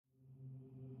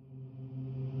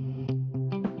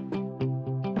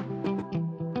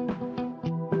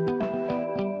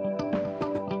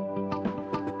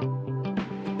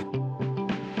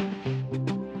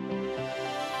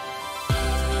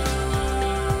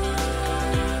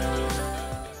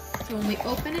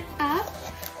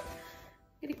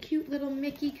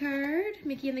Mickey card,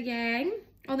 Mickey and the gang.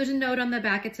 Oh, there's a note on the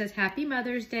back. It says Happy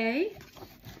Mother's Day.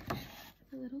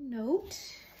 A little note.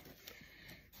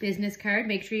 Business card.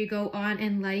 Make sure you go on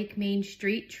and like Main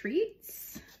Street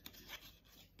Treats.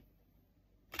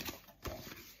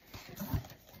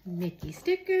 Mickey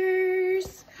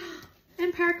stickers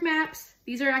and park maps.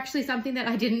 These are actually something that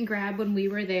I didn't grab when we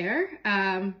were there.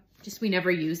 Just we never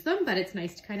use them, but it's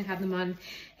nice to kind of have them on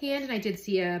hand. And I did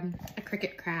see a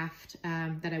Cricut craft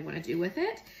that I want to do with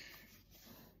it.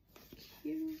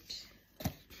 Cute.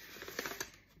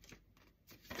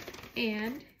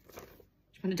 And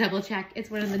just want to double check. It's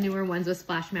one of the newer ones with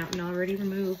Splash Mountain already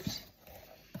removed.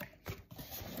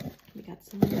 We got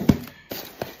some.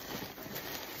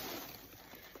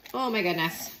 Oh my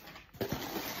goodness.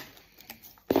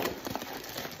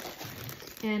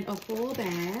 And a whole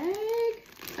bag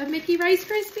of Mickey Rice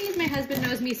Krispies. My husband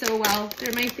knows me so well.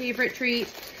 They're my favorite treat.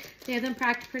 They have them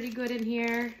packed pretty good in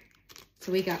here.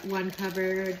 So we got one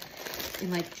covered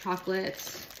in like chocolate,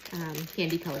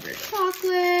 candy colored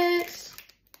chocolate.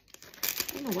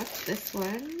 I don't know what's this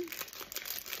one.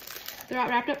 They're all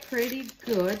wrapped up pretty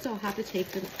good, so I'll have to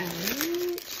take them out.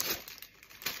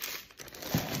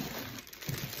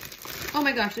 Oh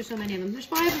my gosh, there's so many of them. There's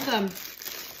 5 of them.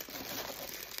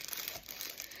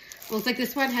 Looks like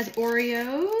this one has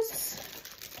Oreos.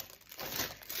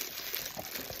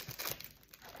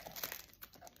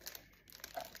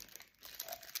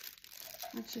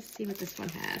 Let's just see what this one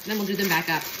has. And then we'll do them back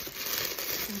up.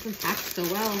 This one's packed so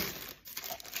well.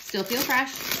 Still feel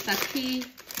fresh. That's key.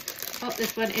 Oh,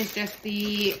 this one is just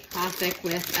the classic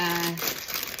with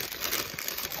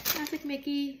classic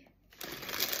Mickey.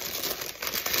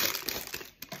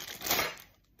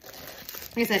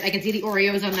 Like I said, I can see the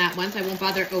Oreos on that one, so I won't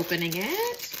bother opening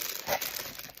it.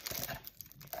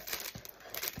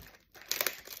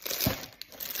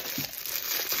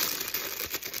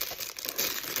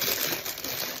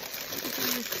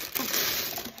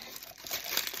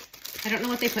 I don't know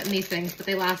what they put in these things, but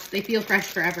they feel fresh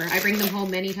forever. I bring them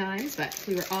home many times, but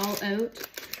we were all out.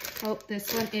 Oh,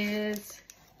 this one is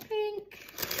pink.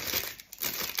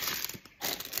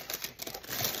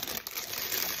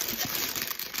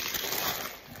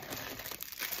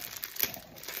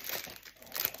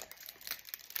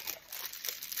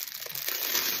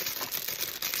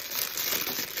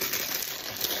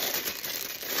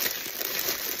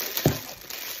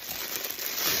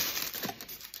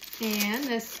 And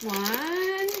this one,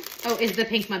 oh, is the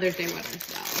pink Mother's Day one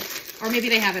as well. Or maybe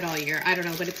they have it all year. I don't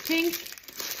know, but it's pink.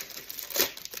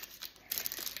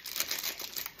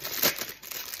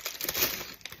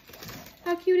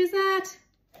 How cute is that?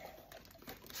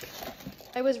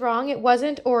 I was wrong. It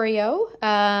wasn't Oreo.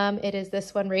 It is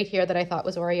this one right here that I thought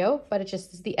was Oreo, but it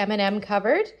just is the M&M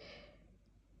covered.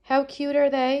 How cute are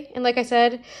they? And like I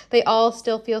said, they all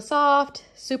still feel soft,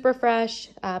 super fresh,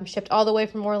 shipped all the way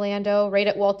from Orlando, right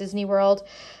at Walt Disney World,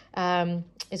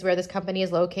 is where this company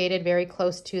is located, very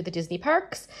close to the Disney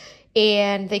parks.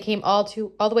 And they came all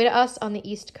the way to us on the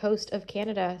east coast of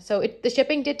Canada. So the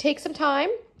shipping did take some time,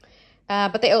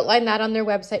 but they outlined that on their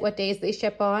website, what days they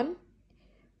ship on.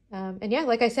 And yeah,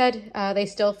 like I said, they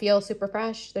still feel super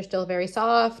fresh. They're still very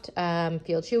soft,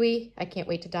 feel chewy. I can't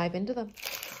wait to dive into them.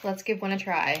 Let's give one a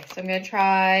try. So I'm going to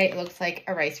try, it looks like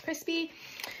a Rice Krispie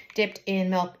dipped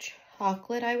in milk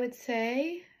chocolate, I would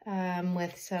say,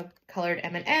 with some colored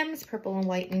M&Ms, purple and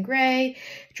white and gray,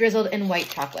 drizzled in white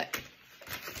chocolate.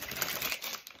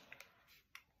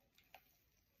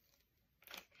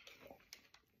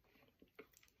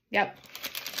 Yep,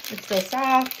 it's still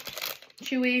soft,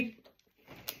 chewy,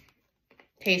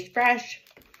 tastes fresh.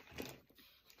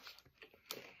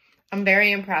 I'm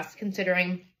very impressed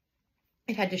considering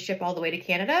it had to ship all the way to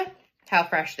Canada, how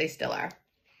fresh they still are.